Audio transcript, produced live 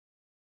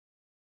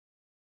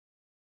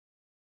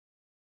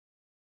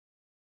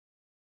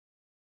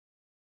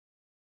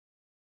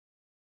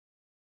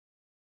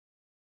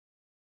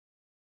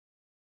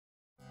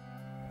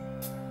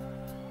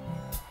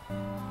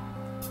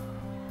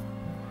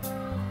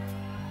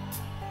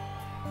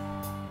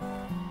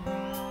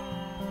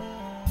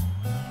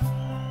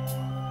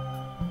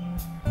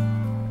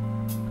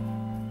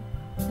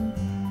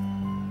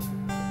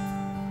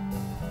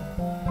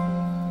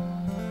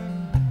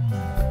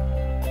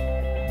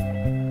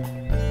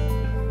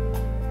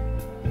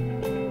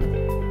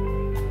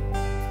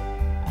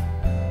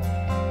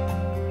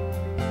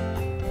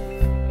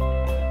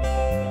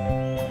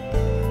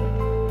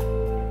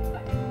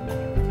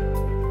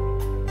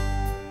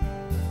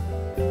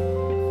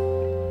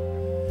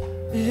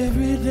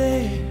Every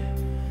day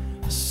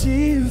I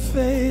see your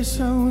face,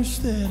 I wish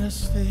that I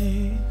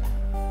stayed.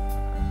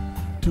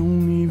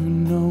 Don't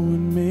even know what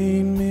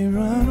made me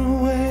run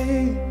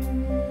away.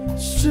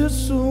 It's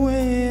just the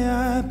way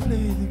I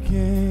play the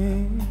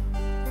game.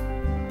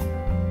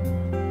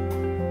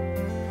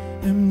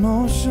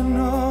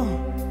 Emotional,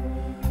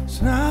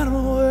 it's not a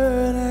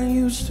word I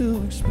used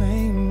to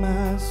explain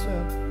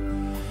myself.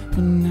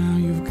 But now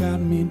you've got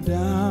me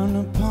down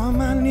upon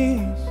my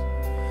knees.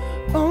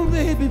 Oh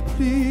baby,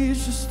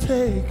 please just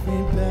take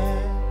me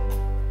back.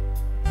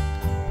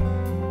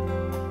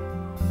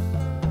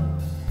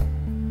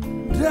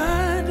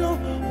 I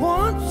don't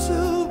want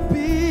to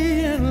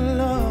be in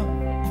love,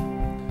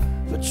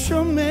 but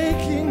you're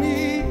making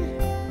me.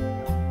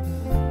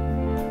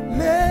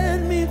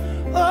 Let me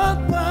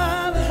up,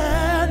 I've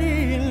had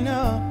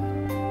enough.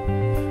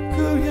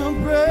 Girl, you're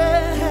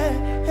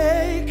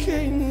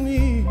breaking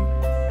me.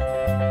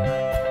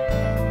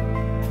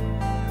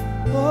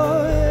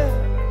 Oh yeah.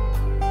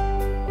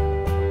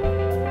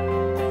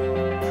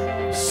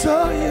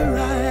 So here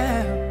I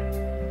am,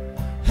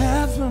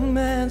 half a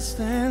man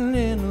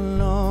standing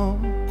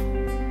alone,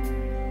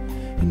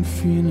 and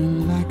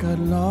feeling like I'd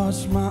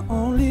lost my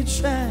only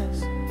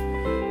chance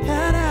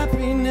at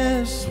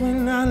happiness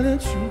when I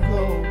let you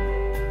go.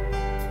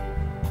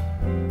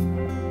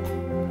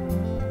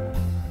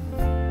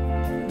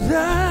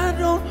 I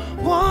don't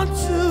want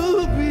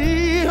to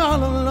be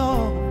all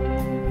alone,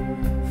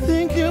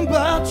 thinking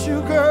about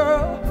you,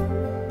 girl.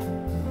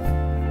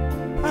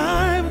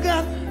 I've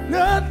got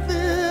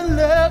nothing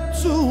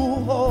left to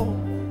hold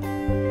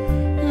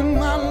in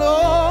my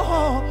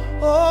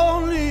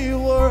lonely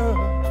world.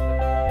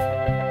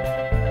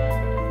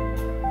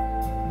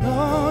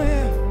 Oh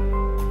yeah,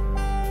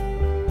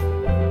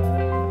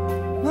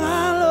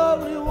 my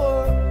lonely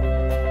world.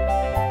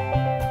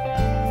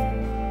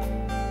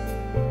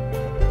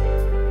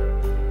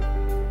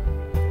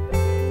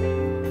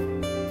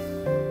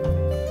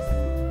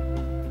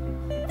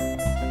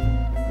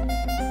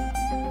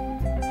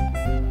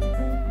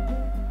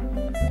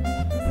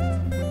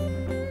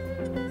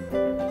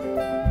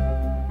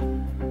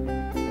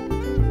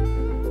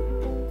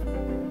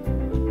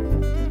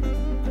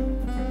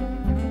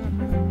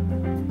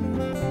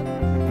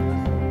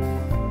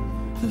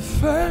 The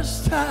first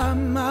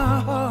time my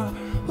heart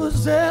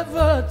was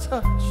ever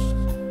touched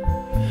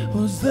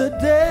was the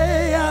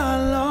day I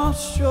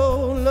lost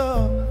your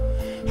love.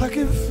 I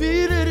can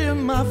feel it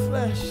in my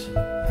flesh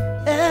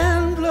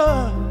and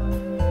blood,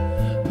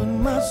 but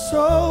my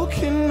soul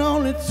can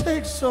only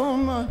take so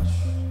much.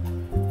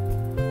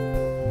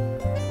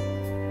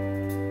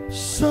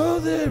 So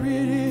there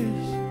it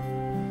is,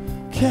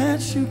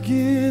 can't you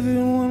give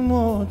it one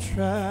more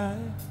try?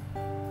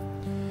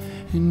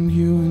 And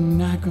you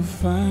and I could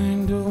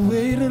find a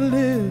way to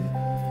live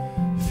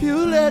if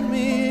you let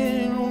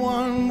me in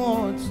one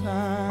more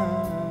time.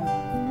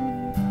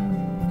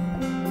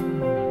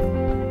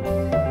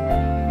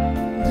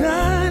 And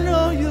I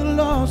know you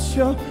lost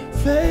your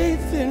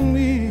faith in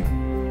me,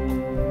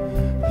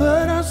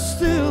 but I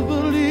still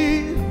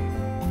believe.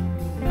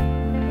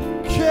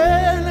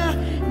 Can I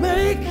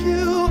make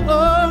you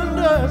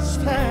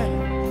understand?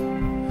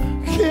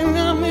 Can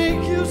I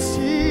make you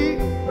see?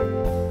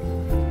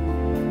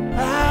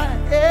 I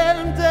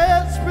am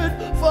desperate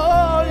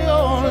for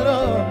your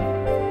love,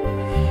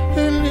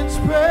 and it's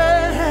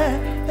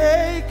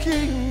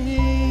breaking me.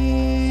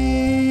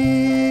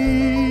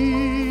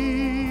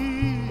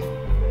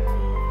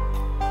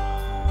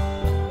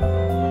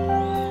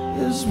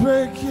 It's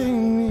breaking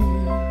me.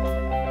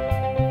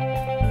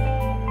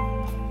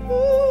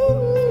 Ooh,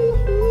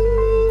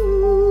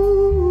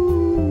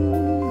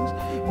 it's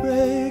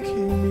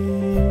breaking me.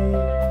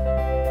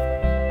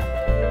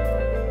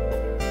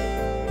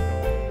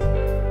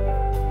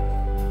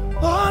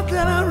 All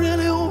that I really